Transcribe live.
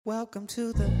Welcome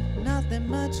to the Nothing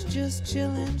Much Just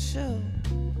Chillin' Show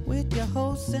with your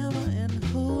hosts Emma and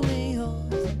Julio.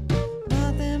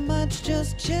 Nothing much,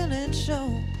 just chillin' show.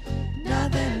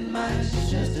 Nothing much,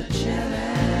 just a chillin'.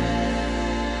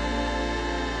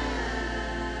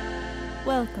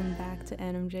 Welcome back to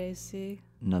NMJC.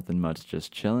 Nothing much,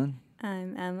 just chilling.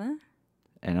 I'm Emma.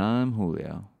 And I'm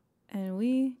Julio. And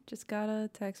we just got a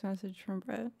text message from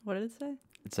Brett. What did it say?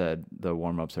 It said the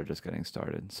warm-ups are just getting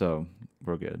started, so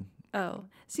we're good. Oh,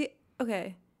 see,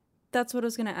 okay. That's what I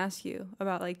was going to ask you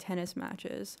about, like, tennis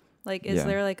matches. Like, is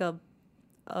there, like, a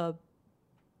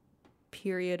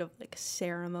period of, like,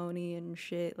 ceremony and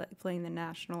shit, like playing the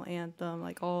national anthem,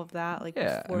 like, all of that, like,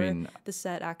 before the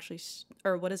set actually,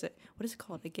 or what is it? What is it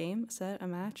called? A game? A set? A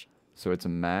match? So it's a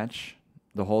match.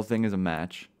 The whole thing is a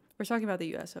match. We're talking about the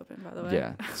U.S. Open, by the way.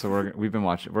 Yeah. So we've been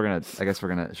watching.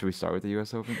 Should we start with the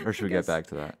U.S. Open, or should we get back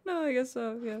to that? No, I guess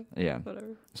so. Yeah. Yeah.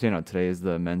 Whatever. So today is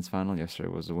the men's final. Yesterday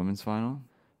was the women's final.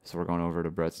 So we're going over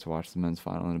to Brett's to watch the men's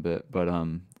final in a bit. But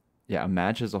a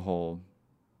match is a whole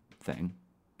thing.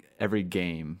 Every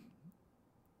game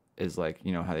is like,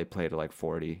 how they play to like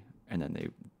 40, and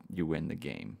then you win the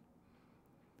game.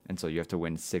 And so you have to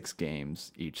win 6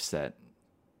 games each set.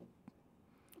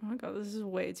 Oh my god, this is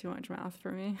way too much math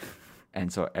for me.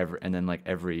 And so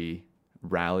every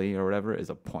rally or whatever is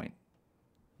a point,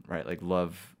 right? Like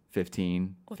love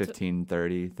 15, 15,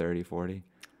 30, 30, 40.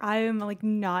 I am like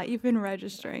not even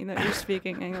registering that you're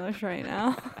speaking English right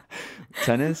now.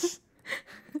 Tennis,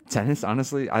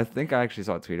 honestly, I think I actually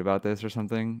saw a tweet about this or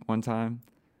something one time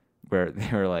where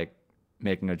they were like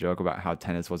making a joke about how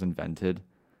tennis was invented.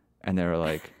 And they were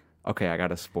like, okay, I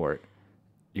got a sport.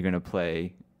 You're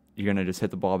going to just hit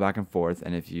the ball back and forth.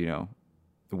 And if, the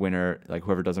winner, like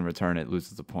whoever doesn't return it,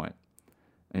 loses a point.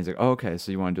 And he's like, oh, okay,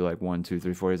 so you want to do like 1, 2,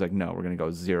 3, 4? He's like, no, we're going to go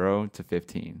 0 to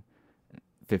 15,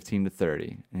 15 to 30.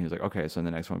 And he was like, okay, so the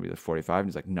next one will be the 45. And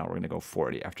he's like, no, we're going to go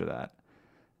 40 after that.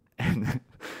 And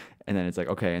then it's like,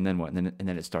 okay, and then what? And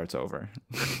then it starts over.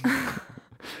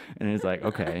 And it's like,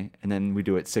 okay. And then we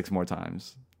do it 6 more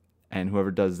times. And whoever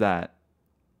does that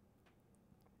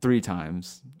 3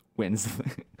 times wins.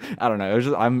 I don't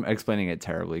know. I'm explaining it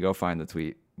terribly. Go find the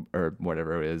tweet or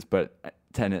whatever it is. But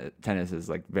tennis is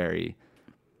like very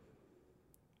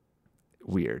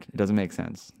weird. It doesn't make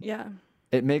sense. Yeah.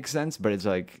 It makes sense, but it's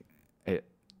like,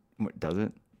 does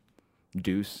it?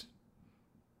 Deuce.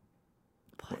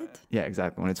 What? Yeah,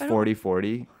 exactly. When it's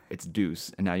 40-40, it's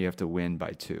deuce, and now you have to win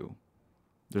by 2.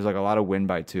 There's like a lot of win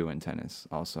by 2 in tennis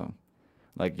also.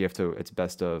 Like it's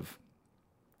best of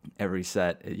every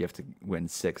set. You have to win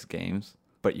 6 games,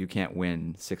 but you can't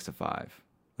win 6-5.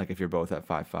 Like if you're both at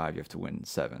 5-5, you have to win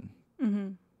 7. Mm-hmm.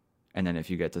 And then if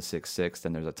you get to 6-6,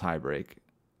 then there's a tie break,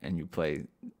 and you play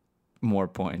more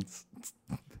points.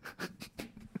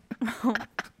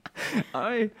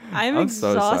 I'm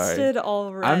exhausted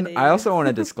already. I also want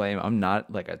to disclaim I'm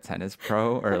not like a tennis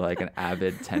pro or like an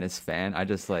avid tennis fan. I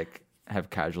just like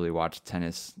have casually watched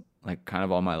tennis like kind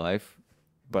of all my life,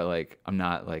 but like I'm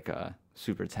not like a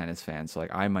super tennis fan. So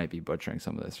like I might be butchering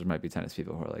some of this. There might be tennis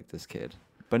people who are like, this kid.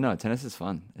 But no, tennis is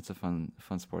fun. It's a fun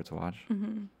sport to watch.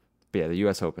 Mm-hmm. But yeah, the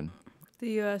U.S. Open. The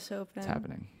U.S. Open. It's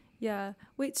happening. Yeah.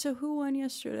 Wait, so who won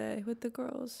yesterday with the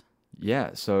girls?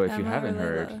 Yeah, so if Emma you haven't or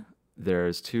heard, Layla?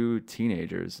 there's 2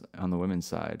 teenagers on the women's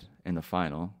side in the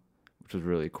final, which was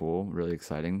really cool, really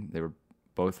exciting. They were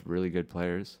both really good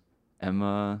players.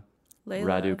 Emma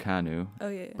Layla. Raducanu, Oh,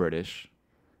 yeah. British,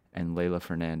 and Layla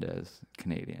Fernandez,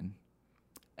 Canadian.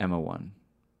 Emma won.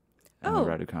 Emma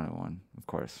Raducanu won, of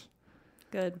course.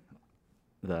 Good.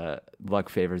 The luck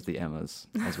favors the Emmas,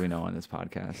 as we know on this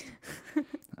podcast.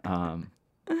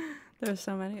 There's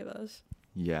so many of those.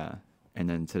 Yeah. And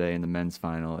then today in the men's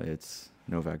final, it's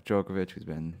Novak Djokovic, who's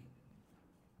been...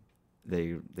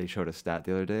 They showed a stat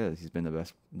the other day that he's been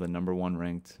the number 1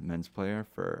 ranked men's player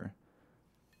for,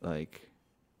 like,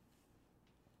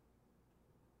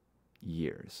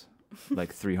 years.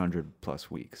 Like 300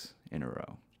 plus weeks in a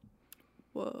row.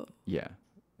 Whoa. Yeah.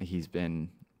 He's been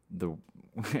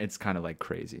it's kind of like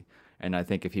crazy. And I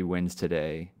think if he wins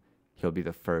today, he'll be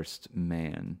the first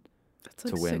man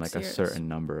to win like a certain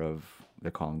number of, they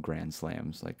call them Grand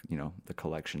Slams, like, the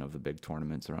collection of the big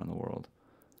tournaments around the world.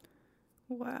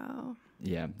 Wow.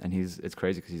 Yeah. And it's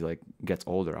crazy because he's like gets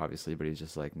older, obviously, but he's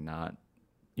just like not,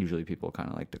 usually people kind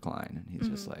of like decline, and he's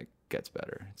just like gets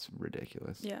better. It's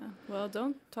ridiculous. Yeah. Well,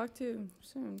 don't talk too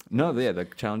soon. No, yeah, the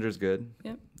challenger's good.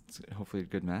 Yep. It's hopefully a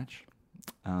good match.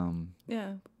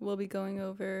 Yeah, we'll be going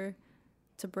over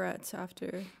to Brett's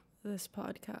after this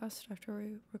podcast, after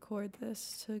we record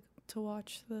this, to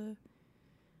watch the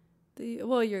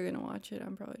well, you're gonna watch it.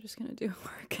 I'm probably just gonna do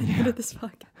work and edit this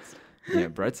podcast. Yeah,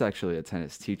 Brett's actually a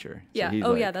tennis teacher. Yeah. So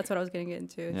Oh, yeah. That's what I was going to get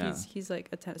into. Yeah. He's like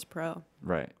a tennis pro.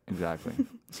 Right. Exactly.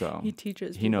 So he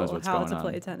teaches he knows what's how going to on.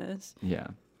 play tennis. Yeah.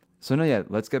 So no, yeah.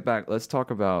 Let's get back. Let's talk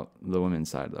about the women's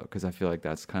side though, because I feel like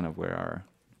that's kind of where our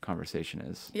conversation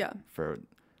is. Yeah. For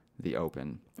the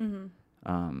Open. Mm-hmm.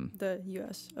 The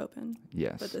U.S. Open.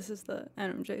 Yes. But this is the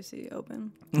NMJC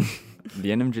Open. The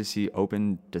NMJC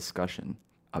Open discussion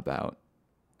about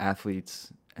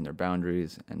athletes and their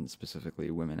boundaries, and specifically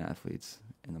women athletes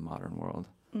in the modern world.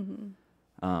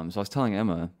 Mm-hmm. So I was telling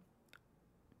Emma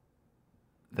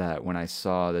that when I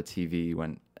saw the TV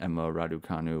when Emma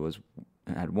Raducanu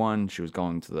had won, she was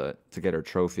going to get her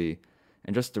trophy,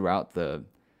 and just throughout the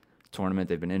tournament,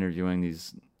 they've been interviewing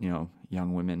these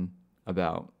young women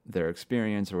about their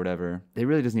experience or whatever. They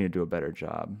really just need to do a better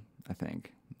job, I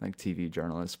think, like TV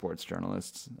journalists, sports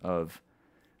journalists, of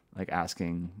like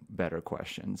asking better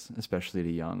questions, especially to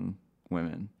young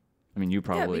women. I mean, you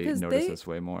probably notice this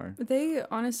way more. They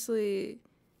honestly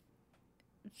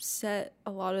set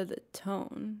a lot of the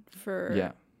tone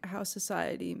for how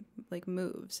society like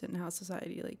moves and how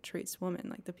society like treats women,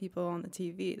 like the people on the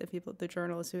TV, the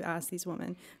journalists who ask these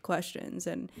women questions.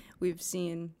 And we've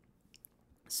seen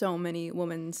so many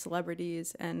women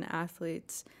celebrities and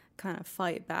athletes kind of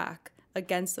fight back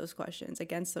against those questions,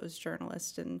 against those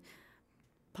journalists and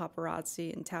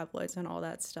paparazzi and tabloids and all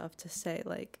that stuff, to say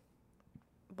like,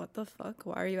 what the fuck,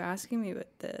 why are you asking me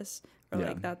with this? Or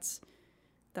like that's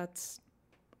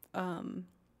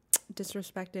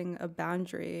disrespecting a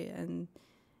boundary, and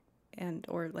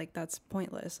or like that's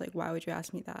pointless, like why would you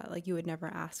ask me that? Like you would never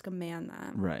ask a man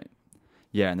that. Right.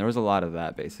 Yeah. And there was a lot of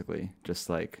that, basically, just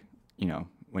like,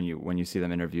 when you see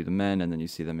them interview the men and then you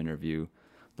see them interview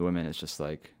the women, it's just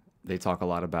like they talk a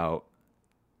lot about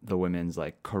the women's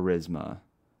like charisma,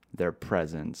 their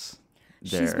presence.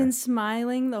 She's been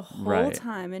smiling the whole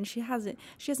time, and she hasn't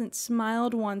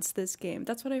smiled once this game.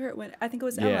 That's what I heard when I think it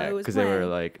was Emma. Yeah, because they were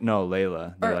like, no,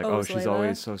 Layla. They're like, oh, she's Layla?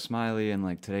 Always so smiley, and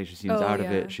like today she seems out of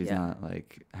it. She's not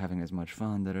like having as much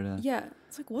fun. Da da da. Yeah,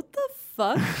 it's like, what the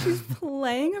fuck? She's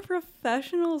playing a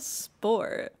professional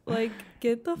sport. Like,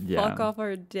 get the fuck off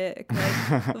our dick.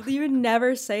 Like, you would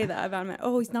never say that about him.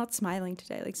 Oh, he's not smiling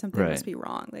today. Like something must be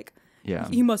wrong. Like,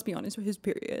 he must be on his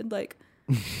period. Like.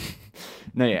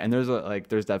 No, yeah, and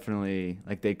there's definitely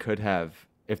like they could have,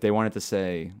 if they wanted to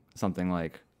say something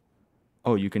like,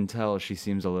 oh, you can tell she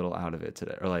seems a little out of it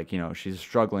today, or like, she's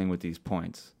struggling with these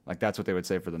points. Like that's what they would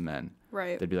say for the men.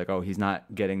 Right. They'd be like, oh, he's not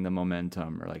getting the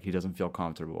momentum, or like he doesn't feel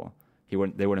comfortable. They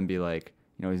wouldn't be like,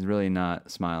 he's really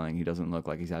not smiling. He doesn't look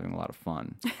like he's having a lot of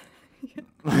fun. You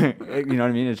know what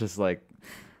I mean? It's just like,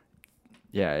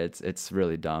 yeah, it's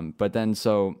really dumb. But then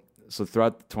so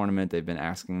throughout the tournament, they've been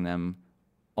asking them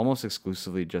almost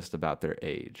exclusively just about their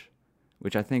age,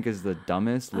 which I think is the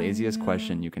dumbest, laziest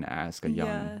question you can ask a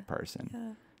young person.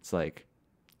 Yeah. It's like,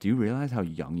 do you realize how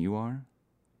young you are?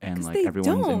 And like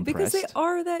everyone's impressed. Because they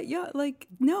are that young. Like,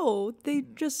 no, they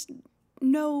just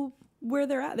know where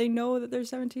they're at. They know that they're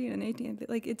 17 and 18.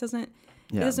 Like it doesn't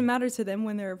matter to them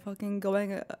when they're fucking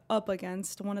going up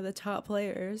against one of the top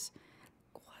players.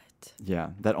 What? Yeah,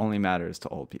 that only matters to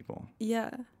old people.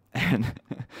 Yeah.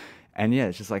 And yeah,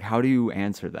 it's just like, how do you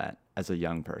answer that as a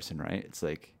young person, right? It's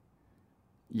like,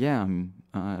 yeah,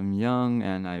 I'm young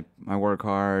and I work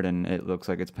hard and it looks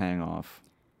like it's paying off.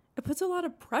 It puts a lot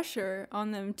of pressure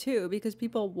on them too, because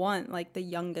people want like the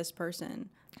youngest person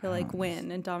to like win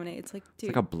and dominate. It's like, dude,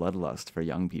 it's like a bloodlust for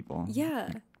young people. Yeah.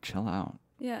 Like, chill out.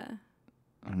 Yeah.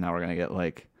 And now we're gonna get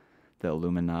like the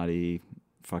Illuminati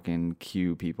fucking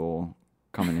Q people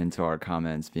coming into our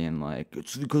comments being like,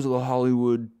 it's because of the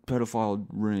Hollywood pedophile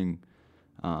ring.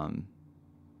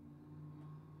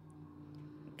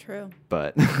 True.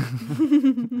 But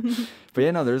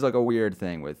yeah, no, there's like a weird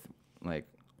thing with like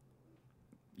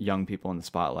young people in the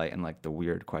spotlight and like the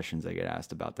weird questions they get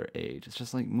asked about their age. It's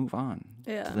just like, move on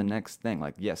to the next thing.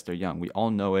 Like, yes, they're young. We all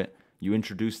know it. You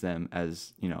introduce them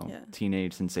as,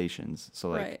 teenage sensations.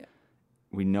 So like,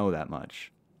 we know that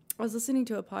much. I was listening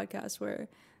to a podcast where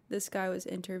this guy was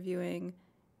interviewing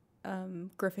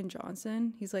Griffin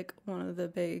Johnson. He's like one of the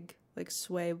big like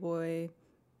sway boy.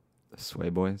 Sway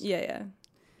boys? Yeah.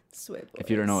 Sway boys. If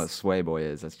you don't know what sway boy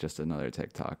is, that's just another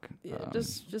TikTok. Yeah,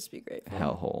 just be grateful.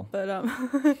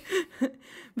 Hellhole.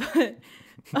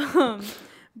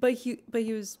 But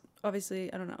he was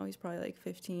obviously, I don't know, he's probably like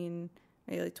 15,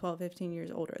 maybe like 12, 15 years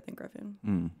older than Griffin.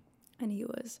 And he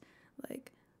was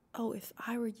like, oh, if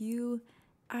I were you,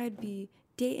 I'd be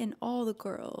dating all the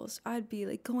girls. I'd be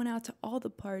like going out to all the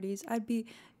parties. I'd be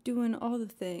doing all the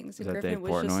things. And Griffin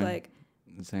was just like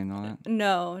saying all that?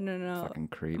 No. Fucking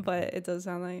creep. But it does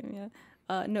sound like him, yeah.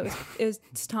 No,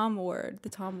 it's Tom Ward, the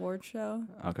Tom Ward show.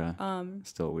 Okay.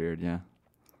 Still weird, yeah.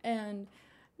 And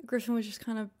Griffin was just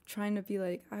kind of trying to be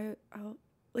like, I'll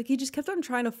like, he just kept on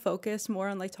trying to focus more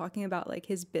on like talking about like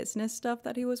his business stuff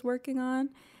that he was working on.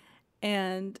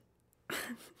 And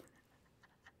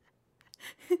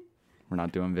we're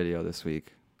not doing video this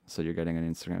week, so you're getting an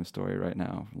Instagram story right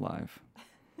now, live.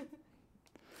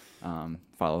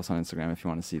 Follow us on Instagram if you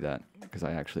want to see that, because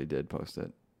I actually did post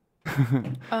it.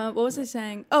 What was I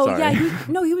saying? Oh, Sorry. yeah.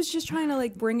 He was just trying to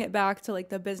like bring it back to like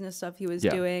the business stuff he was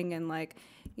doing, and like,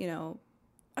 you know,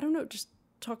 I don't know, just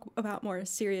talk about more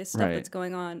serious stuff that's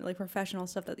going on, like professional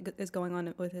stuff that is going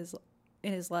on with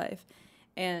in his life.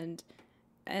 And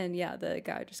yeah, the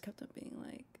guy just kept on being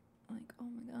like, oh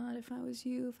my God, if I was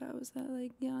you, if I was that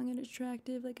like young and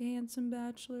attractive, like a handsome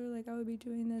bachelor, like I would be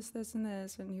doing this, and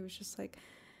this. And he was just like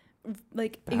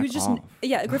Back he was just off.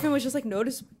 Yeah, Griffin was just like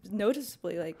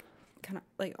noticeably like kind of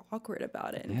like awkward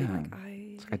about it, and being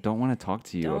like, I don't want to talk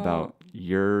to you about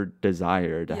your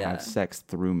desire to have sex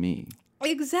through me.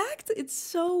 Exactly. It's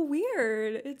so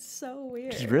weird. It's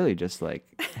really just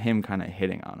like him kind of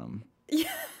hitting on him.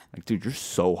 Yeah. Like, dude, you're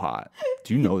so hot.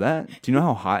 Do you know that? Do you know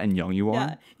how hot and young you are?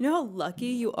 Yeah. You know how lucky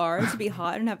you are to be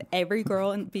hot and have every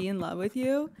girl be in love with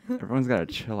you? Everyone's got to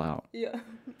chill out. Yeah.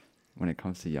 When it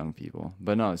comes to young people.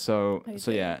 But no, so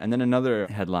yeah. And then another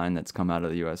headline that's come out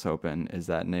of the US Open is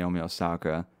that Naomi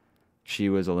Osaka, she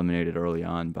was eliminated early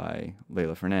on by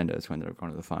Leylah Fernandez when they were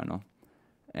going to the final.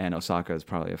 And Osaka is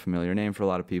probably a familiar name for a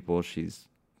lot of people. She's,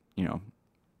 you know,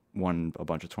 won a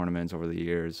bunch of tournaments over the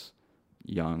years.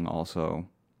 Young also,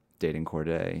 dating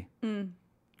Corday.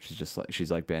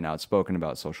 She's been outspoken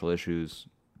about social issues.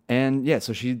 And yeah,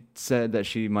 so she said that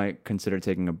she might consider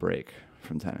taking a break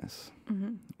from tennis,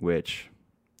 which,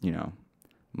 you know,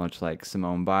 much like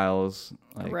Simone Biles,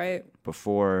 like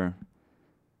before,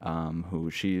 who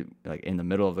she like in the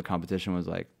middle of the competition was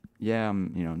like, yeah,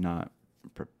 I'm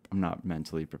not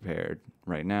mentally prepared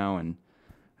right now, and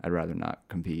I'd rather not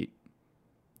compete.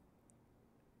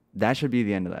 That should be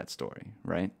the end of that story,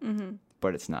 right?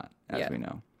 But it's not, as we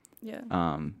know. Yeah.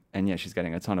 And yeah, she's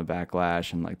getting a ton of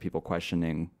backlash and like people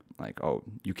questioning, like, oh,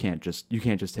 you can't just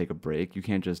take a break. You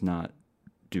can't just not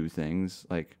do things.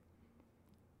 Like,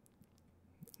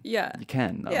 yeah, you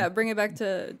can. Though. Yeah, bring it back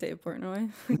to Dave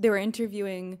Portnoy. They were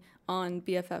interviewing on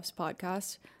BFF's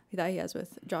podcast that he has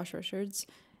with Josh Richards.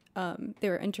 They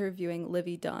were interviewing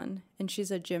Livy Dunn, and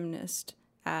she's a gymnast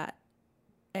at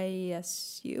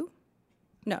ASU.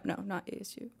 No, not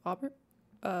ASU. Auburn?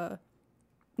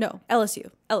 No, LSU.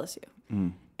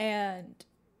 And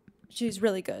she's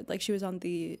really good. Like, she was on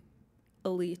the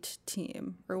elite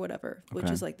team or whatever, which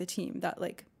is like the team that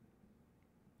like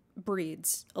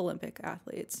breeds Olympic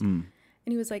athletes. And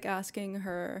he was like asking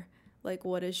her, like,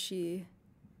 what does she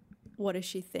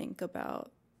think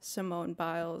about Simone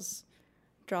Biles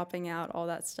dropping out, all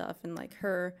that stuff? And like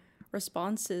her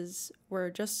responses were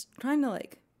just trying to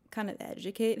like kind of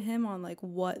educate him on like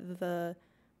what the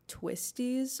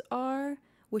twisties are,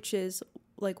 which is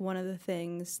like one of the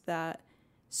things that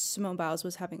Simone Biles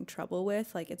was having trouble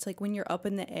with. Like, it's like when you're up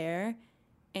in the air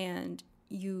and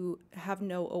you have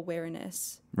no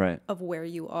awareness of where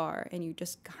you are, and you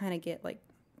just kind of get like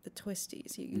the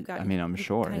twisties. You got. I mean, I'm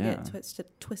sure. Get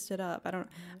twisted up. I don't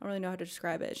really know how to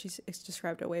describe it. She's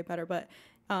described it way better, but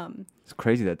it's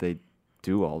crazy that they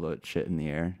do all the shit in the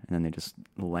air and then they just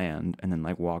land and then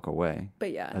like walk away.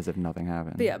 But yeah, as if nothing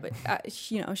happened. But yeah,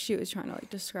 you know, she was trying to like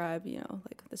describe, you know,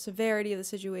 like the severity of the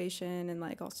situation, and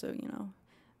like also, you know,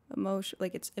 emotion,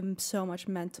 like it's so much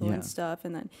mental and stuff.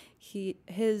 And then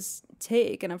his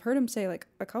take, and I've heard him say like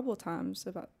a couple of times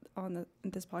about on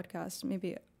this podcast,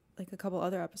 maybe like a couple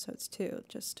other episodes too,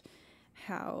 just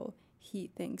how he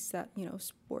thinks that, you know,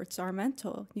 sports are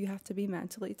mental. You have to be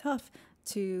mentally tough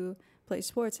to play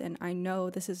sports. And I know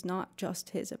this is not just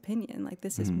his opinion. Like,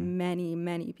 this is many,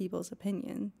 many people's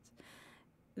opinions,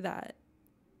 that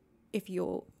if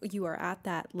you are at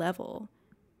that level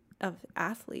of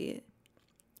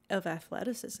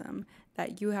athleticism,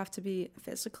 that you have to be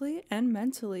physically and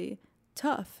mentally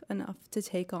tough enough to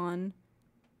take on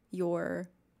your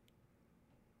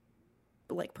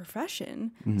like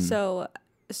profession. So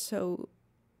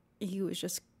he was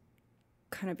just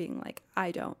kind of being like,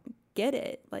 I don't get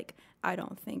it. Like, I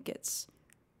don't think it's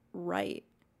right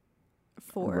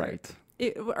for it,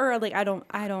 or like I don't.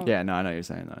 Yeah, no, I know what you're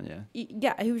saying though. Yeah.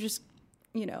 Yeah, he was just,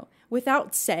 you know,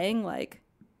 without saying like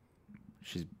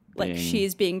she's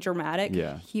being dramatic.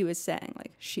 Yeah. He was saying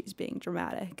like she's being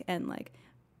dramatic, and like,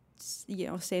 you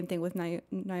know, same thing with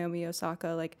Naomi Osaka.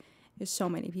 Like, there's so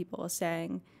many people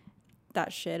saying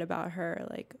that shit about her.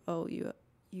 Like, oh,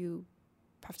 you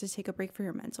have to take a break for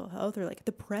your mental health, or like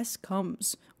the press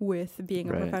comes with being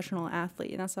a professional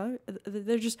athlete, and that's not,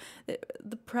 they're just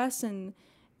the press and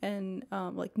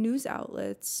like news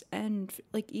outlets and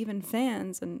like even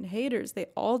fans and haters, they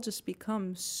all just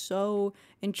become so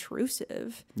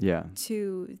intrusive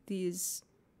to these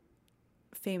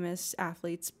famous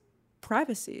athletes'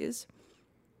 privacies.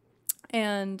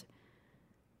 And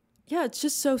yeah, it's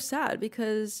just so sad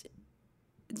because,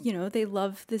 you know, they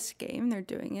love this game. They're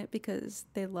doing it because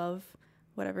they love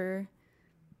whatever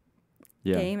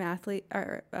game, athlete,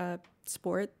 or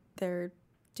sport they're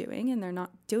doing, and they're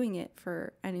not doing it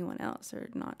for anyone else, or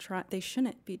they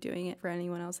shouldn't be doing it for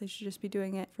anyone else. They should just be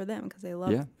doing it for them because they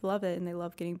love it, and they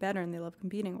love getting better, and they love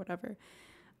competing, whatever.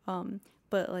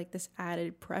 But like this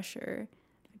added pressure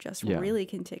just really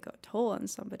can take a toll on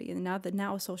somebody. And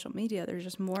now with social media, there's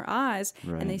just more eyes,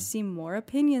 and they see more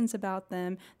opinions about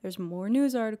them. There's more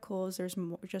news articles. There's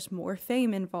more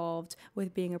fame involved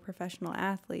with being a professional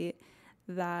athlete,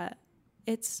 that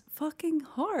it's fucking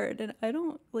hard. And I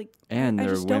don't like. And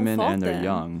they're women and they're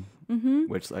young,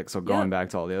 which like so going back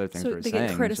to all the other things we're saying, they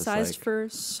get criticized for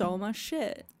so much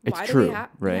shit. It's Why true, do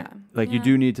right? Yeah. Like you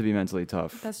do need to be mentally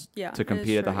tough to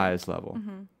compete at the highest level,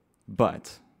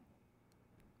 but.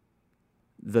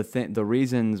 The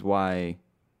reasons why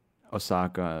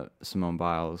Osaka, Simone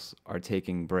Biles are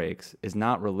taking breaks is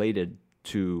not related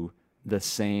to the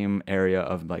same area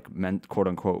of like quote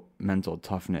unquote mental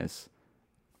toughness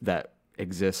that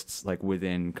exists like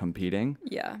within competing.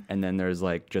 Yeah. And then there's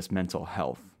like just mental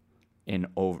health in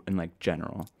like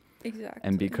general. Exactly.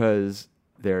 And because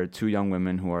there are two young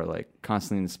women who are like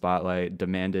constantly in the spotlight,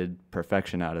 demanded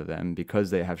perfection out of them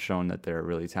because they have shown that they're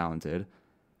really talented.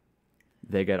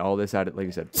 They get all this added, like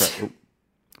you said,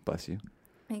 bless you.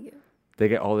 Thank you. They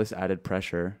get all this added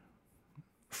pressure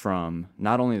from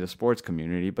not only the sports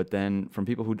community, but then from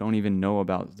people who don't even know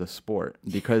about the sport,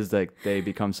 because like they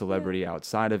become celebrity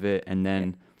outside of it. And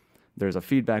then there's a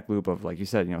feedback loop of, like you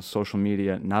said, you know, social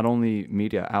media, not only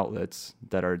media outlets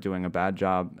that are doing a bad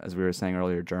job, as we were saying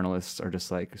earlier, journalists are just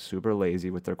like super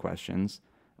lazy with their questions.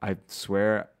 I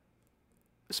swear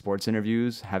sports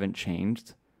interviews haven't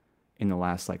changed in the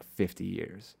last like 50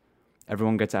 years.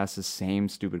 Everyone gets asked the same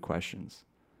stupid questions.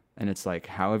 And it's like,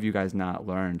 how have you guys not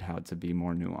learned how to be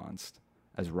more nuanced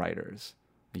as writers?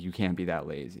 Like, you can't be that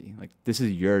lazy. Like, this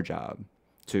is your job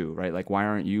too, right? Like, why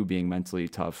aren't you being mentally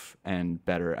tough and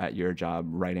better at your job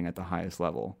writing at the highest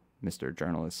level, Mr.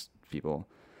 Journalist people?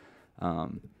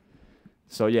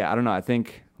 So yeah, I don't know. I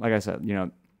think, like I said, you know,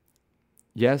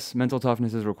 yes, mental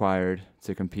toughness is required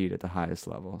to compete at the highest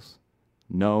levels.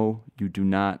 No, you do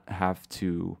not have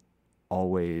to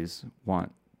always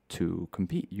want to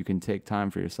compete. You can take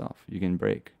time for yourself. You can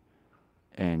break,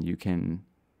 and you can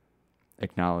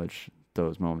acknowledge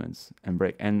those moments and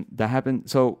break. And that happened.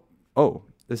 So,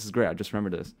 this is great. I just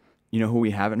remembered this. You know who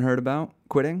we haven't heard about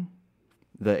quitting?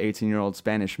 The 18-year-old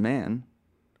Spanish man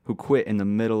who quit in the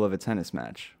middle of a tennis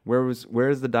match. Where's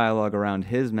the dialogue around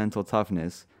his mental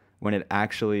toughness when it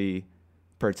actually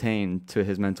pertain to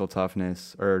his mental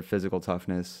toughness or physical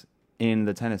toughness in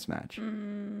the tennis match?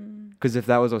 Because if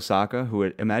that was Osaka,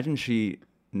 imagine she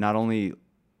not only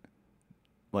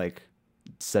like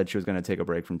said she was going to take a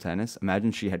break from tennis,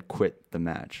 imagine she had quit the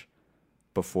match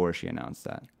before she announced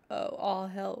that. Oh, all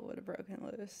hell would have broken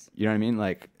loose. You know what I mean?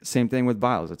 Like, same thing with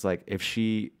Biles. It's like, if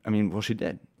she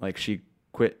did. Like, she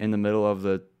quit in the middle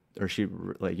of she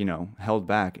like, you know, held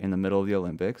back in the middle of the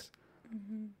Olympics.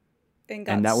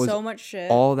 And that was so much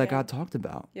shit. All that got talked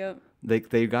about. Yep.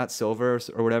 They got silver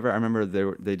or whatever. I remember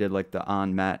they did like the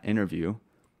on mat interview.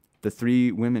 The three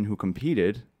women who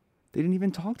competed, they didn't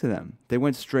even talk to them. They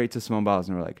went straight to Simone Biles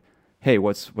and were like, "Hey,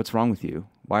 what's wrong with you?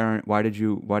 Why did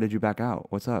you back out?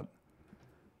 What's up?"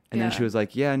 And then she was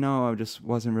like, "Yeah, no, I just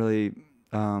wasn't really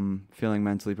feeling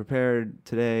mentally prepared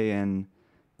today, and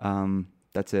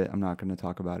that's it. I'm not going to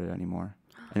talk about it anymore."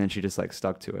 And then she just like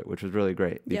stuck to it, which was really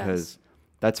great because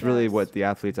that's really what the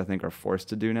athletes, I think, are forced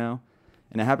to do now.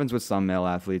 And it happens with some male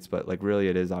athletes, but like really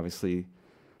it is obviously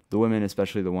the women,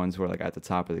 especially the ones who are like at the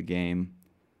top of the game,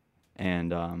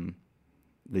 and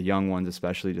the young ones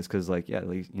especially, just because like, at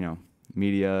least, you know,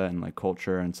 media and like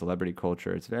culture and celebrity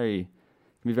culture, it can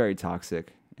be very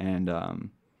toxic. And,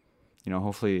 you know,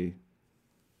 hopefully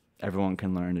everyone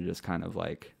can learn to just kind of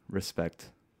like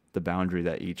respect the boundary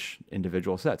that each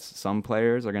individual sets. Some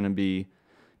players are going to be,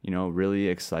 you know, really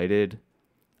excited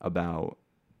about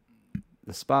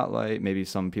the spotlight. Maybe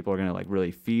some people are going to like really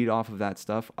feed off of that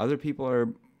stuff. Other people are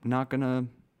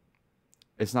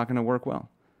it's not going to work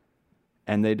well.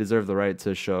 And they deserve the right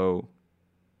to show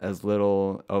as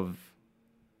little of,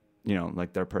 you know,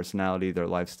 like their personality, their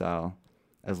lifestyle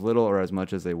as little or as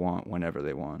much as they want whenever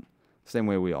they want. Same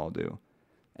way we all do.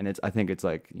 And I think it's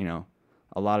like, you know,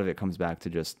 a lot of it comes back to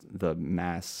just the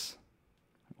mass,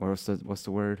 or what's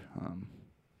the word?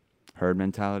 Herd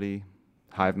mentality,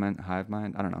 hive mind.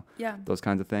 I don't know. Yeah. Those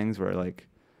kinds of things where like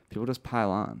people just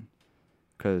pile on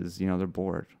because, you know, they're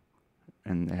bored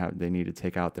and they need to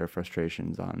take out their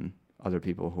frustrations on other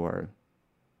people who are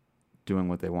doing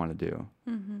what they want to do.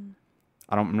 Mm-hmm.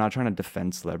 I'm not trying to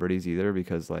defend celebrities either,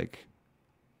 because like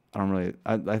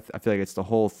I feel like it's the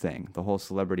whole thing. The whole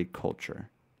celebrity culture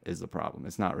is the problem.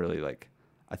 It's not really like,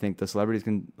 I think the celebrities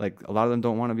can, like, a lot of them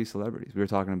don't want to be celebrities. We were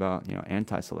talking about, you know,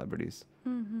 anti-celebrities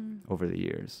over the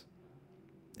years,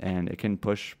 and it can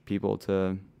push people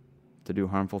to do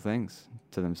harmful things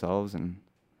to themselves. And,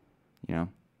 you know,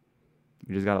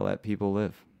 you just got to let people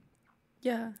live.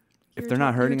 Yeah. If they're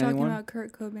not hurting anyone. You were talking about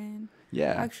Kurt Cobain.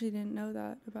 Yeah. I actually didn't know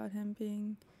that about him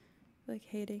being like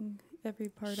hating every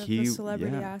part of the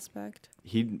celebrity aspect.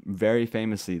 He very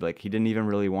famously, like, he didn't even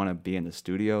really want to be in the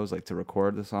studios, like, to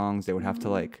record the songs. They would have to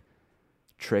like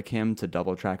trick him to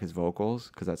double track his vocals,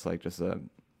 because that's like just a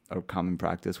common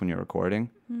practice when you're recording.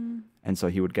 And so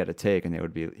he would get a take, and he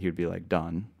would be like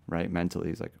done, right, mentally.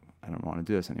 He's like, I don't want to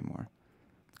do this anymore,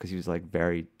 because he was like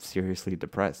very seriously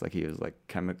depressed. Like, he was like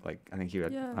I think he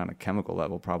had on a chemical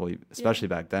level, probably, especially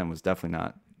back then, was definitely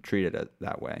not treated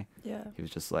that way. Yeah. He was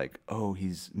just like, oh,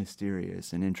 he's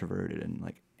mysterious and introverted and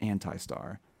like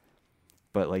anti-star.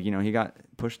 But like, you know, he got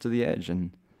pushed to the edge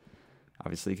and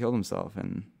obviously killed himself.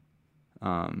 And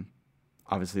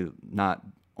obviously not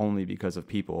only because of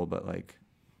people, but like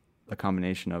a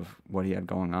combination of what he had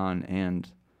going on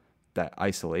and that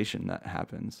isolation that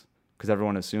happens. Because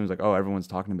everyone assumes like, oh, everyone's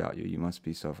talking about you. You must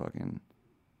be so fucking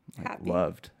like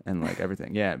loved and like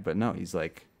everything. Yeah. But no, he's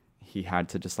like, he had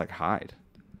to just like hide.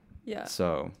 Yeah.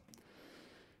 So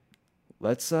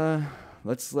let's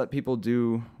let people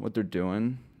do what they're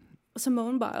doing.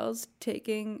 Simone Biles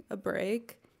taking a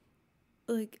break.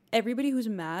 Like, everybody who's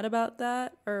mad about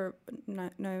that, or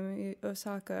Naomi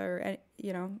Osaka, or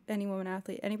any woman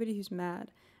athlete, anybody who's mad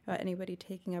about anybody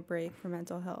taking a break for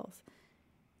mental health,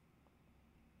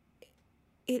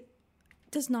 it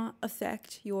does not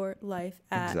affect your life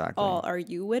at all. Are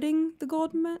you winning the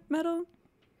gold medal?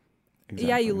 Exactly.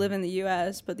 Yeah, you live in the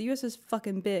U.S., but the U.S. is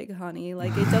fucking big, honey.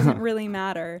 Like, it doesn't really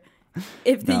matter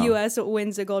if the U.S.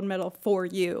 wins a gold medal for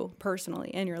you personally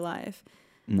in your life.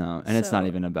 No, and it's not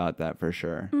even about that for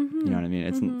sure. Mm-hmm. You know what I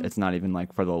mean? It's not even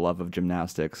like for the love of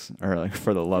gymnastics or like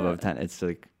for the love of tennis. It's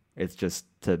like, it's just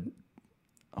to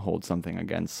hold something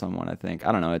against someone, I think.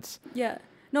 I don't know.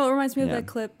 No, it reminds me of that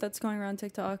clip that's going around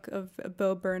TikTok of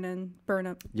Bo Burnham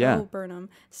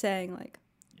saying like,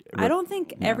 I don't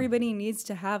think everybody needs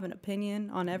to have an opinion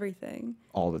on everything.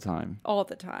 All the time.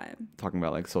 Talking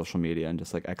about like social media and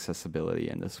just like accessibility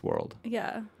in this world.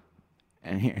 Yeah.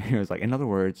 And he was like, in other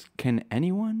words, can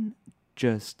anyone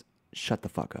just shut the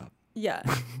fuck up? Yeah.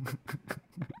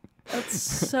 That's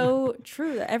so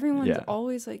true. That everyone's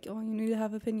always like, oh, you need to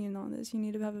have opinion on this. You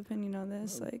need to have opinion on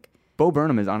this. Like, Bo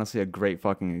Burnham is honestly a great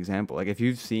fucking example. Like, if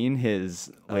you've seen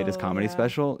his latest comedy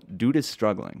special, dude is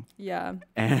struggling. Yeah.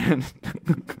 And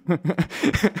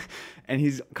and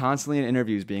he's constantly in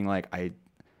interviews being like, I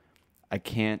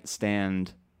can't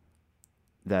stand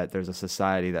that there's a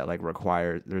society that like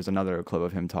requires. There's another clip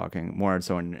of him talking more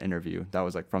so in an interview that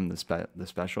was like from the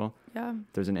special. Yeah.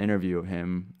 There's an interview of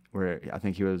him where I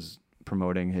think he was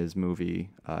promoting his movie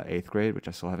 8th Grade, which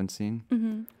I still haven't seen.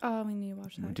 Mm-hmm. Oh, we need to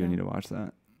watch that. I do need to watch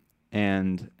that.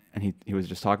 And he was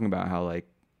just talking about how like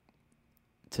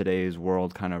today's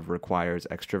world kind of requires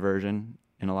extroversion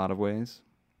in a lot of ways,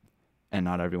 and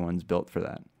not everyone's built for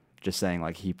that. Just saying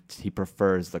like he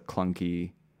prefers the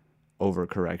clunky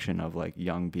overcorrection of like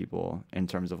young people in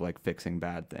terms of like fixing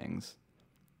bad things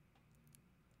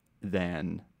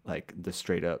than like the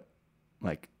straight up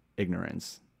like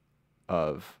ignorance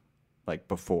of like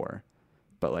before.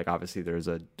 But like obviously there's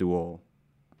a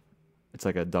it's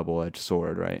like a double-edged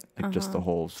sword, right? Like just the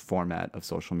whole format of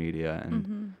social media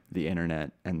and the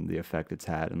internet and the effect it's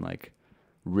had. And like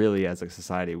really as a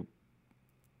society,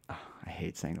 I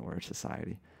hate saying the word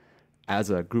society, as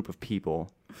a group of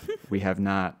people, we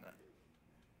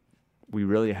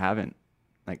really haven't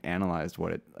like analyzed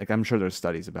what it, like I'm sure there's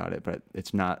studies about it, but it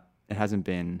hasn't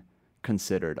been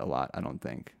considered a lot, I don't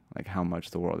think, like how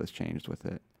much the world has changed with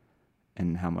it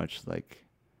and how much like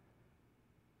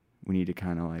we need to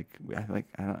kind of like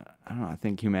I don't know. I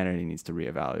think humanity needs to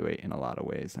reevaluate in a lot of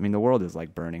ways. I mean, the world is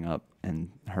like burning up, and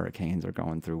hurricanes are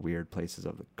going through weird places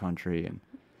of the country, and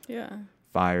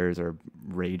fires are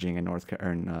raging in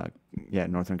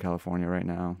Northern California right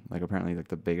now. Like apparently, like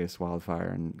the biggest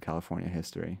wildfire in California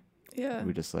history. Yeah.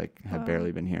 we just like have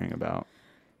barely been hearing about.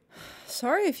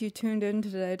 Sorry if you tuned in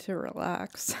today to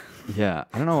relax. Yeah,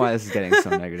 I don't know why this is getting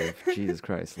so negative. Jesus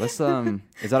Christ. Let's is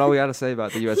that all we got to say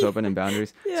about the U.S. Open and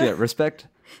boundaries? Yeah. So yeah, respect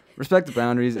the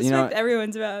boundaries. Respect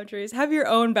everyone's boundaries. Have your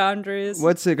own boundaries.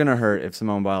 What's it gonna hurt if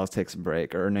Simone Biles takes a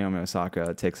break or Naomi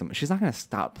Osaka takes some? She's not gonna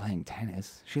stop playing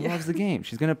tennis. She loves the game.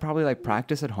 She's gonna probably like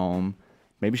practice at home.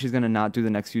 Maybe she's gonna not do the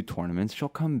next few tournaments. She'll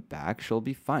come back. She'll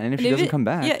be fine. And if she doesn't come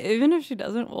back, even if she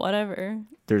doesn't, whatever.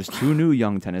 There's 2 new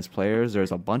young tennis players.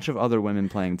 There's a bunch of other women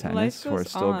playing tennis who are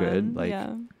still good. Like,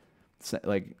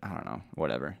 like I don't know,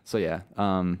 whatever. So yeah,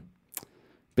 but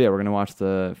yeah, we're gonna watch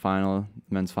the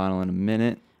men's final in a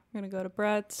minute. We're gonna go to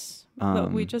Brett's.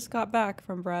 But we just got back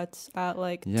from Brett's at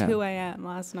like 2 a.m.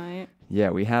 last night.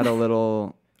 Yeah, we had a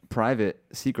little private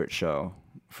secret show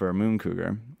for Moon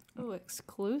Cougar. Oh,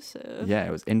 exclusive. Yeah,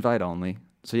 it was invite only.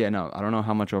 So yeah, no, I don't know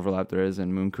how much overlap there is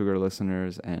in Moon Cougar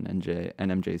listeners and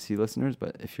NMJC listeners,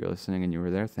 but if you're listening and you were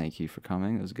there, thank you for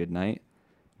coming. It was a good night.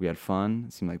 We had fun.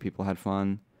 It seemed like people had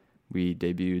fun. We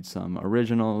debuted some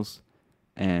originals,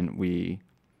 and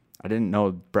I didn't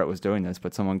know Brett was doing this,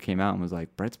 but someone came out and was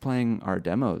like, Brett's playing our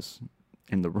demos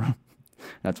in the room.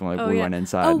 That's when we went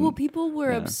inside. Oh, well, people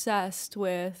were obsessed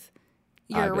with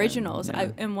your originals.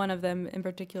 And one of them in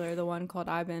particular, the one called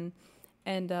Ivan.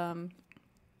 And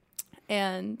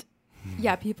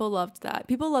yeah, people loved that.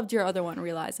 People loved your other one,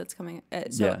 Realize, that's coming.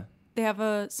 They have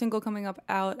a single coming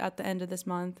out at the end of this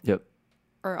month. Yep.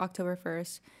 Or October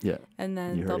 1st. Yeah. And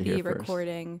then they'll be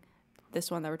recording this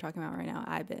one that we're talking about right now,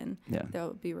 Ivan. Yeah.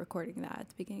 They'll be recording that at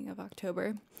the beginning of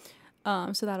October.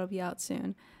 So that'll be out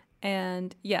soon.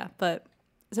 And yeah, but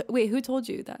wait, who told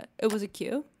you that? It was a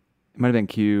Q? It might have been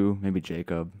Q, maybe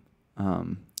Jacob. I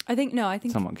think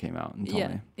someone came out and told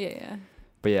me. Yeah.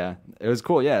 But yeah, it was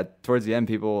cool. Yeah, towards the end,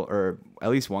 people, or at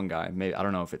least one guy, maybe I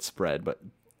don't know if it spread, but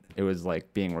it was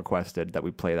like being requested that we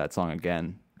play that song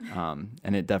again.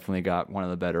 And it definitely got one of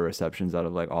the better receptions out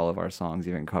of like all of our songs,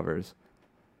 even covers.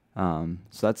 So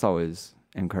that's always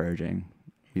encouraging.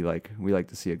 We like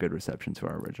to see a good reception to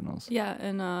our originals. Yeah,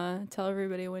 and tell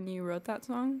everybody when you wrote that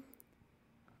song.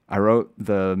 I wrote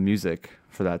the music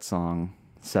for that song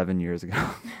 7 years ago,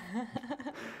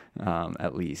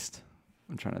 at least.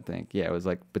 I'm trying to think. Yeah, it was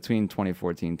like between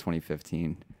 2014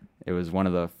 2015. It was one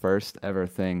of the first ever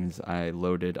things I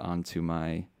loaded onto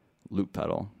my loop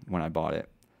pedal when I bought it.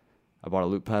 I bought a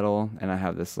loop pedal, and I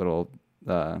have this little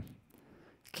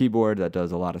keyboard that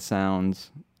does a lot of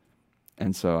sounds.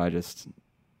 And so I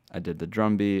did the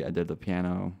drum beat, I did the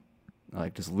piano, I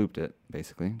just looped it,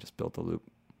 basically, just built a loop.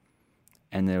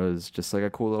 And it was just like a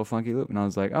cool little funky loop. And I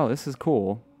was like, oh, this is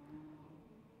cool,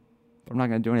 but I'm not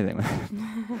going to do anything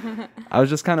with it. I was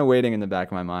just kind of waiting in the back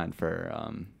of my mind for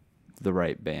the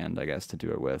right band, I guess, to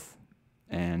do it with.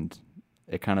 And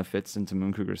it kind of fits into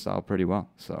Moon Cougar style pretty well.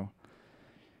 So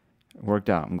it worked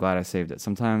out. I'm glad I saved it.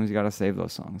 Sometimes you got to save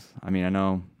those songs. I mean, I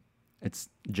know it's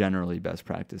generally best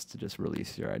practice to just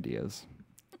release your ideas.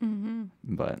 Mm-hmm.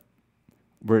 But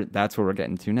that's where we're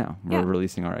getting to now. We're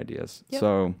releasing our ideas. Yep.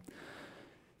 So,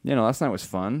 last night was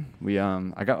fun.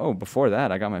 Before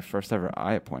that, I got my first ever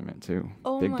eye appointment too.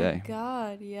 Oh, Big day.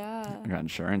 God, yeah. I got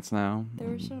insurance now. They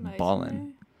were so nice.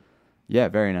 Ballin'. Yeah,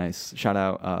 very nice. Shout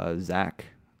out Zach.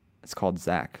 It's called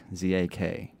Zach,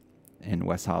 Z-A-K, in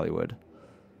West Hollywood.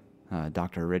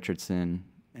 Dr. Richardson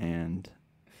and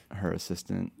her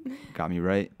assistant got me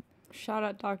right. Shout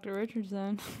out Dr.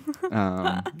 Richardson.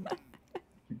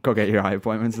 Go get your eye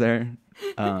appointments there.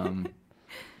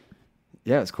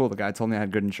 Yeah, it's cool. The guy told me I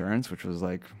had good insurance, which was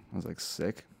I was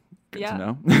sick. Good to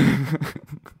know.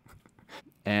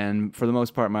 And for the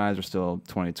most part, my eyes are still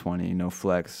 20/20, no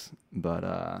flex, but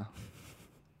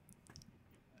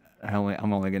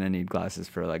I'm only gonna need glasses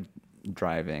for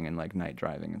driving and night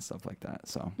driving and stuff like that.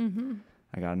 So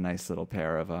I got a nice little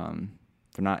pair of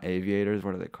they're not aviators.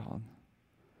 What are they called?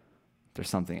 They're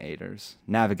something aiders.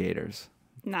 Navigators.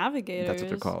 Navigators. That's what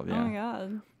they're called. Yeah. Oh my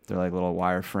god. They're little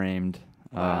wire framed.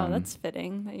 Wow, that's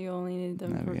fitting that you only need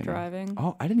them Navigator. For driving.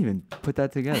 Oh, I didn't even put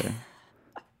that together.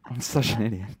 I'm such an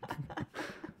idiot.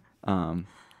 And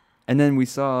then we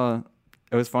saw.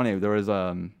 It was funny. There was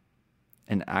an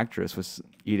actress was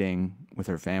eating with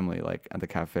her family at the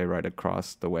cafe right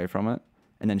across the way from it,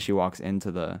 and then she walks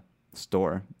into the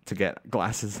store to get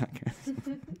glasses, I guess.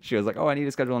 She was like, oh, I need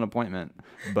to schedule an appointment.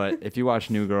 But if you watch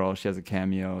New Girl, she has a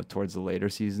cameo towards the later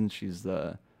seasons. She's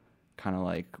the kind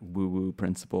of woo-woo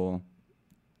principal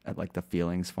at the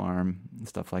Feelings Farm and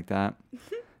stuff like that.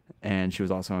 And she was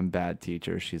also in Bad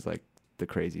Teacher. She's the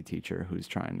crazy teacher who's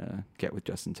trying to get with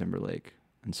Justin Timberlake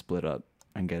and split up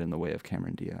and get in the way of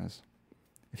Cameron Diaz.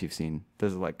 if you've seen,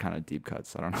 this is like kind of deep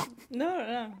cuts. I don't know.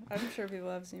 No. I'm sure people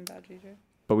have seen Bad Teacher.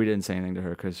 But we didn't say anything to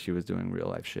her because she was doing real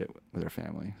life shit with her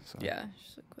family. So Yeah,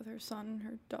 she's like with her son and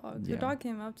her dog. Yeah. Her dog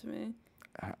came up to me.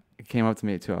 It came up to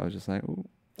me too. I was just like, ooh,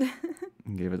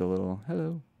 and gave it a little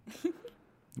hello.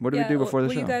 What did we do before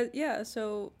the show? You guys,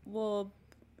 so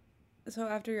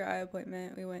after your eye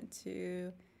appointment, we went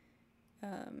to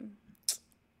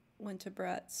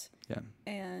Brett's. Yeah.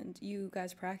 And you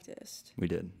guys practiced. We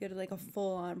did. You had like a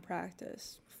full-on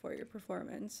practice before your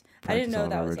performance. Practice I didn't know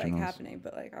that was originals. like happening,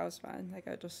 but like I was fine. Like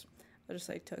I just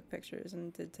like took pictures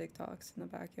and did TikToks in the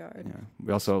backyard. Yeah.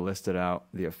 We also listed out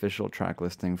the official track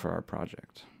listing for our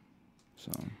project.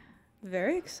 So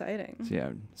very exciting. So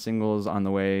yeah, singles on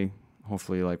the way,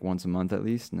 hopefully like once a month at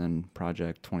least, and then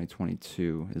project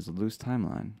 2022 is a loose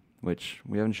timeline, which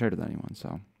we haven't shared with anyone.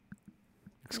 So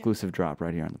exclusive drop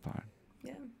right here on the pod.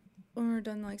 Yeah. When we were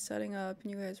done like setting up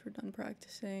and you guys were done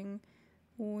practicing,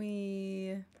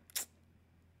 we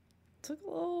took a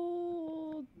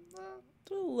little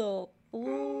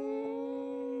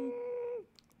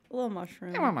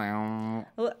mushroom.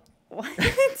 What?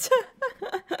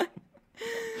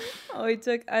 I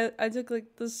took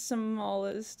like the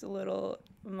smallest little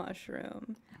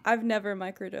mushroom. I've never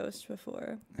microdosed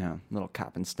before. Yeah, little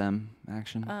cap and stem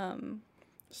action.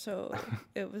 So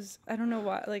it was, I don't know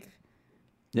why, like,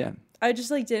 yeah, I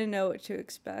just like didn't know what to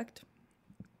expect,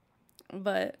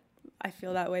 but I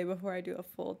feel that way before I do a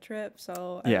full trip.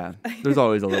 So yeah, there's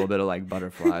always a little bit of like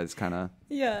butterflies, kind of.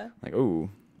 Yeah. Like, ooh,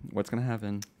 what's gonna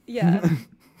happen? Yeah,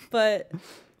 but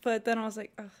then I was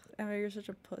like, ugh, Emma, you're such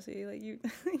a pussy. Like you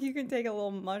can take a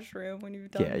little mushroom when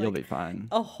you've done. Yeah, you'll be fine.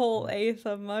 A whole eighth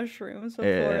of mushrooms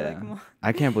before. Yeah. Like,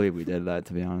 I can't believe we did that,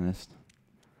 to be honest.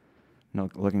 No,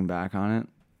 looking back on it.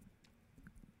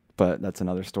 But that's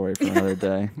another story for another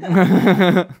day.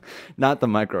 Not the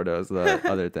microdose, the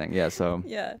other thing. Yeah, so.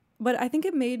 Yeah. But I think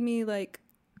it made me like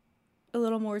a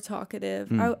little more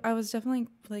talkative. I was definitely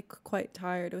like quite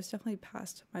tired. It was definitely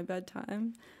past my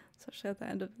bedtime, especially at the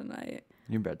end of the night.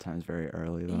 Your bedtime's very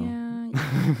early, though.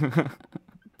 Yeah.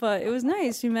 But it was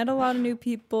nice. We met a lot of new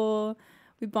people.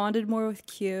 We bonded more with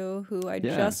Q, who I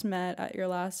just met at your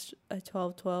last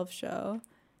 12/12 show.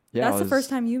 Yeah, that's the first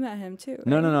time you met him too, right?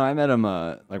 No. I met him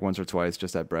like once or twice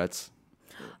just at Brett's.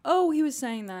 Oh, he was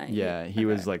saying that. Yeah, he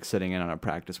was like sitting in on a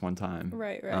practice one time.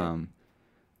 Right. And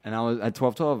I was at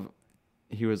 12/12.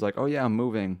 He was like, "Oh yeah, I'm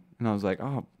moving," and I was like,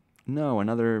 "Oh no,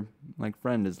 another like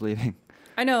friend is leaving."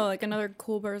 I know, like another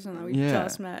cool person that we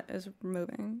just met is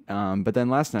moving. But then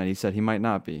last night he said he might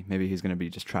not be. Maybe he's gonna be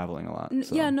just traveling a lot.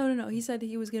 So. Yeah, no. He said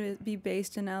he was gonna be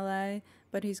based in LA,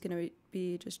 but he's gonna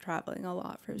be just traveling a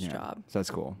lot for his job. So that's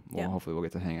cool. Well, hopefully we'll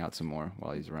get to hang out some more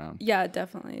while he's around. Yeah,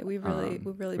 definitely. We really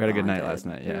we had a good night last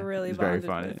night. Yeah, we really it was very bonded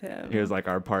fun. with him. He was like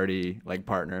our party like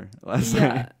partner last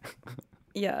night.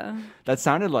 Yeah. That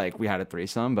sounded like we had a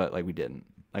threesome, but like we didn't.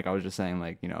 Like I was just saying,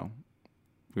 like, you know,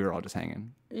 we were all just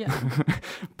hanging. Yeah.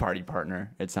 Party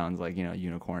partner. It sounds like, you know,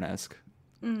 unicorn-esque.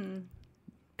 Mm-hmm.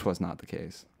 'Twas not the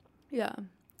case. Yeah.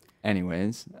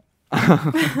 Anyways.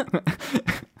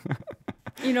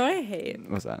 You know what I hate?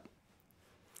 What's that?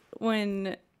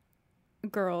 When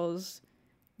girls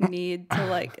need to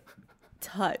like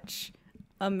touch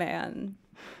a man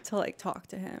to like talk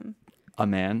to him. A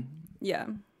man? Yeah.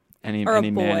 Any or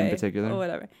man in particular? Or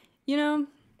whatever. You know?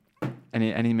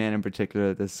 Any man in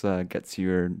particular this gets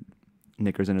your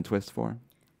knickers in a twist for?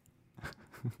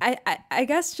 I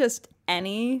guess just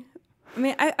any.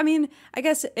 I mean I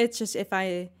guess it's just if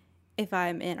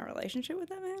I'm in a relationship with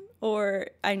that man, or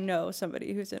I know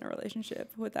somebody who's in a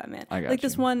relationship with that man. I got like you.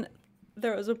 this one,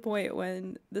 there was a point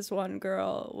when this one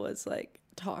girl was like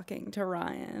talking to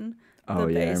Ryan, Oh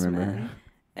the yeah, baseman, I remember.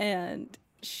 and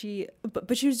she,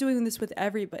 but she was doing this with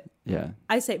everybody. Yeah.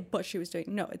 I say, but she was doing,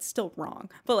 no, it's still wrong.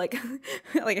 But like,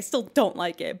 like I still don't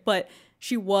like it. But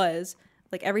she was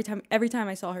like every time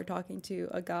I saw her talking to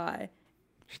a guy.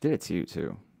 She did it to you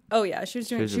too. Oh yeah, she was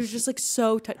just like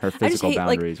so tight. Her physical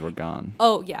boundaries were gone.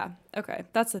 Oh yeah, okay,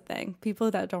 that's the thing.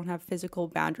 People that don't have physical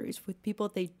boundaries with people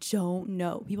they don't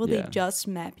know, people they just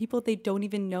met, people they don't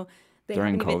even know.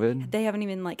 During COVID, they haven't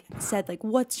even like said like,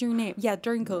 "What's your name?" Yeah,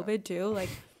 during COVID too. Like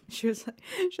she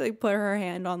put her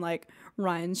hand on like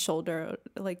Ryan's shoulder,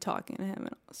 like talking to him,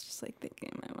 and I was just like thinking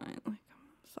in my mind like, "I'm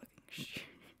fucking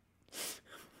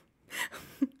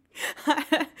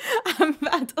I'm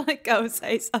about to like go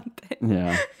say something."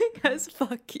 Yeah. Because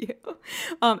fuck you.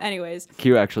 Anyways.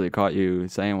 Q actually caught you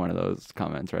saying one of those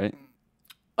comments, right?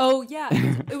 Oh yeah.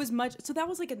 It was much. So that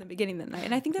was like in the beginning of the night,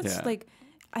 and I think that's like,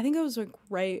 I think it was like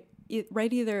right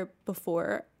either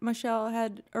before Michelle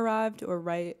had arrived or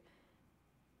right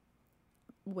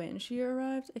when she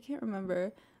arrived. I can't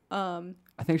remember.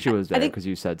 I think she was there because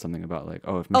you said something about like,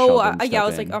 oh, if Michelle didn't step I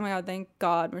was in. like, oh my god, thank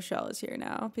God Michelle is here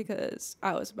now, because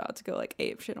I was about to go like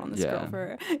ape shit on this girl for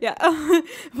her. Yeah.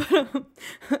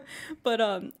 but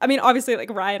I mean, obviously like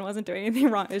Ryan wasn't doing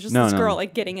anything wrong. It's just this girl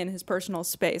like getting in his personal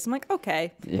space. I'm like,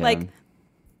 okay, like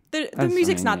the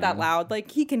music's not that loud.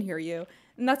 Like he can hear you.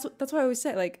 And that's why I always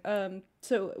say, like,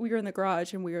 so we were in the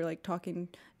garage and we were like talking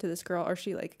to this girl, or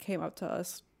she like came up to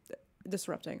us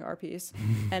disrupting our piece.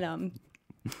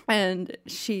 And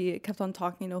she kept on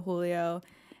talking to Julio,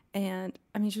 and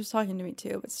I mean, she was talking to me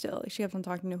too, but still, like, she kept on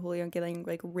talking to Julio and getting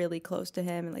like really close to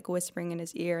him and like whispering in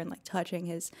his ear and like touching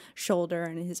his shoulder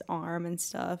and his arm and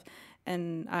stuff.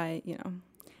 And I, you know,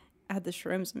 had the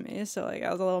shrooms in me, so like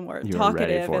I was a little more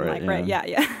talkative and like, right, yeah.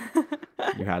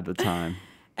 You had the time.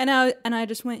 And I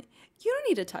just went, you don't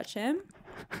need to touch him.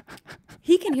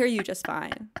 He can hear you just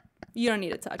fine. You don't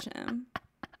need to touch him.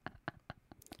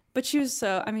 But she was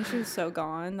so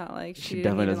gone that like she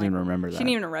definitely doesn't even remember that. She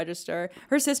didn't even register.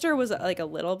 Her sister was like a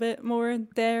little bit more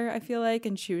there, I feel like,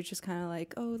 and she was just kind of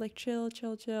like, oh, like chill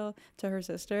to her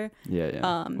sister.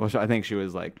 Yeah. Well, I think she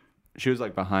was like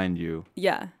behind you.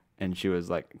 Yeah. And she was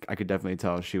like, I could definitely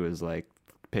tell she was like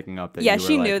picking up that. Yeah, you were,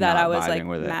 she like, knew that I was like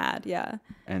with mad. It. Yeah.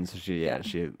 And so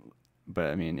she, but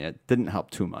I mean, it didn't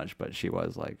help too much. But she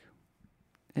was like,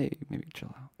 hey, maybe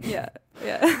chill out. Yeah.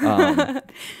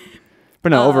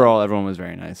 But no, overall, everyone was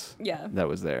very nice. Yeah. That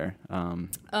was there.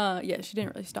 Yeah, she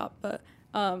didn't really stop, but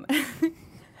and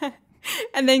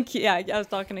then I was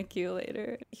talking to Q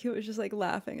later. He was just like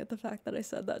laughing at the fact that I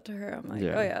said that to her. I'm like,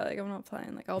 oh yeah, like I'm not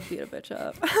playing. Like I'll beat a bitch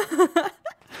up.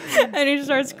 And he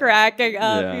starts cracking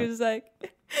up. Yeah. He was like,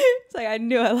 it's like I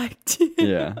knew I liked you.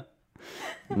 Yeah.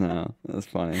 No, that's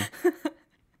funny.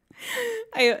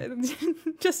 I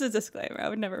just a disclaimer, I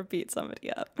would never beat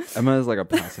somebody up. Emma is like a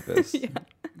pacifist. Yeah.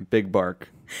 Big bark,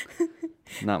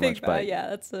 not much bite. Yeah,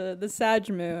 that's the Sag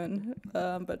moon,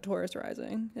 but Taurus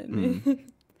rising in me.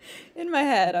 In my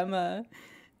head, I'm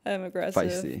aggressive,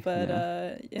 feisty,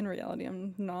 but in reality,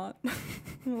 I'm not.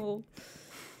 I'm a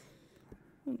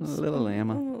little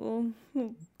Emma. I'm a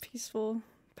little peaceful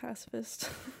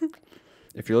pacifist.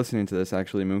 If you're listening to this,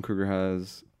 actually, Moon Cougar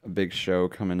has a big show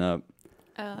coming up.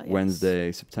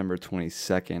 Wednesday, September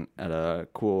 22nd at a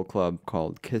cool club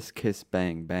called Kiss Kiss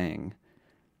Bang Bang,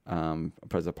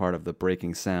 as a part of the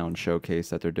Breaking Sound showcase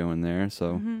that they're doing there.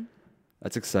 So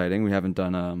that's exciting. We haven't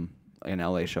done an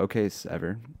LA showcase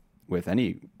ever with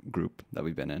any group that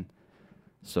we've been in.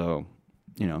 So,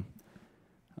 you know,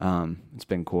 it's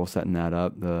been cool setting that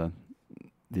up. The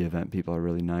event people are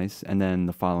really nice. And then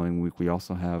the following week, we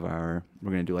also have we're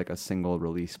going to do like a single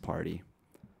release party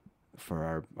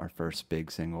for our first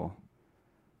big single,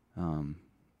 and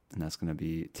that's going to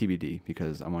be TBD,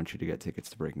 because I want you to get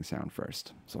tickets to Breaking Sound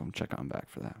first, so check on back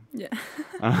for that. Yeah.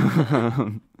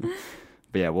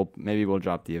 But yeah, we'll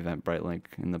drop the Eventbrite link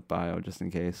in the bio just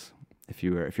in case. If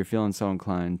you're feeling so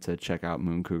inclined to check out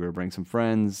Moon Cougar, bring some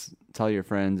friends, tell your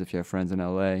friends if you have friends in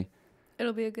LA.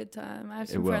 It'll be a good time. I have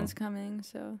some friends coming,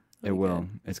 so it will.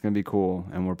 It's going to be cool,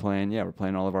 and we're playing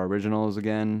all of our originals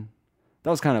again. That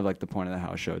was kind of like the point of the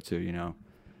house show too, you know,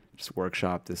 just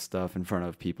workshop this stuff in front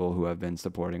of people who have been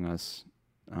supporting us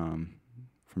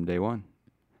from day one.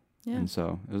 Yeah. And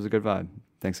so it was a good vibe.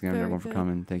 Thanks again, everyone, for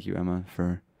coming. Thank you, Emma,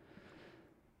 for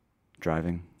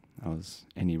driving. I was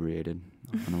inebriated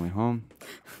on the way home.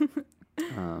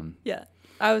 Yeah,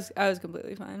 I was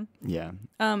completely fine. Yeah.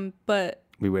 But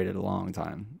we waited a long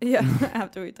time. Yeah,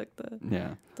 after we took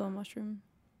the mushroom.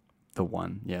 The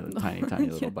one, the tiny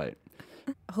little bite.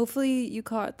 Hopefully you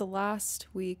caught the last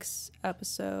week's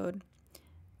episode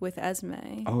with Esme.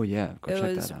 Oh yeah, go check that out.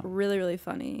 It was really, really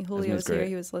funny. Julio was here,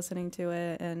 he was listening to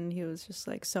it, and he was just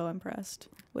like so impressed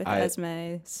with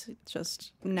Esme's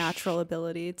just natural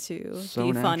ability to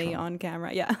be funny on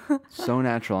camera. Yeah. So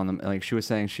natural. And like she was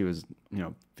saying, she was, you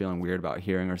know, feeling weird about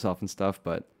hearing herself and stuff,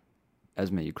 but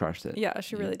Esme, you crushed it. Yeah,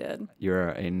 she really did. You're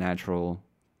a natural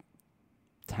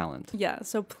talent. Yeah,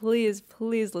 so please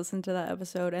listen to that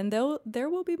episode, and there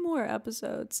will be more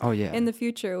episodes. Oh yeah, in the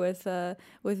future with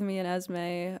me and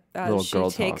Esme as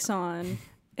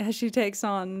she takes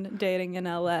on dating in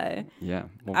LA. Yeah,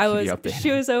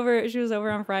 she was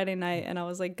over on Friday night, and I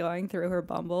was like going through her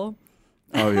Bumble.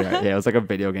 Oh yeah, it was like a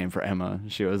video game for Emma.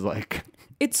 She was like,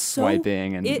 it's so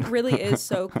swiping, and it really is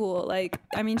so cool. Like,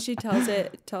 I mean, she told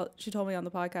me on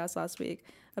the podcast last week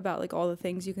about like all the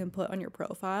things you can put on your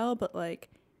profile, but like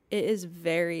it is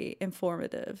very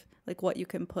informative, like what you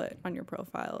can put on your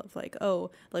profile of like, oh,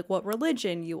 like what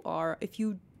religion you are, if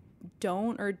you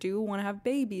don't or do want to have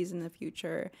babies in the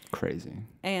future. Crazy.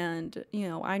 And, you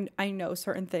know, I know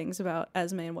certain things about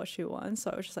Esme and what she wants.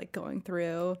 So I was just like going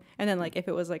through. And then like if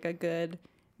it was like a good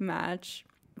match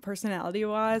personality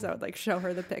wise, I would like show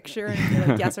her the picture and be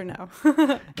like, yes or no.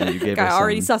 Yeah, you gave I her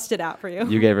already sussed it out for you.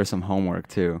 You gave her some homework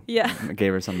too. Yeah.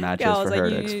 Gave her some matches for her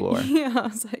to explore. Yeah, I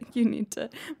was like, you need to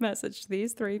message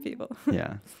these 3 people.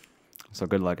 Yeah. So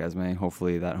good luck, Esme.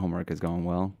 Hopefully that homework is going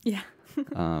well. Yeah.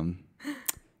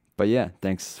 But yeah,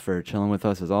 thanks for chilling with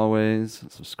us as always.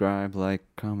 Subscribe, like,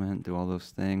 comment, do all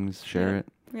those things. Share it.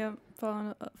 Yep.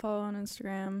 Follow on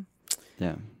Instagram.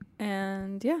 Yeah.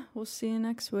 And yeah, we'll see you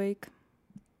next week.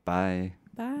 Bye.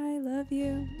 Bye. Love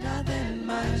you. Nothing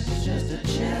much.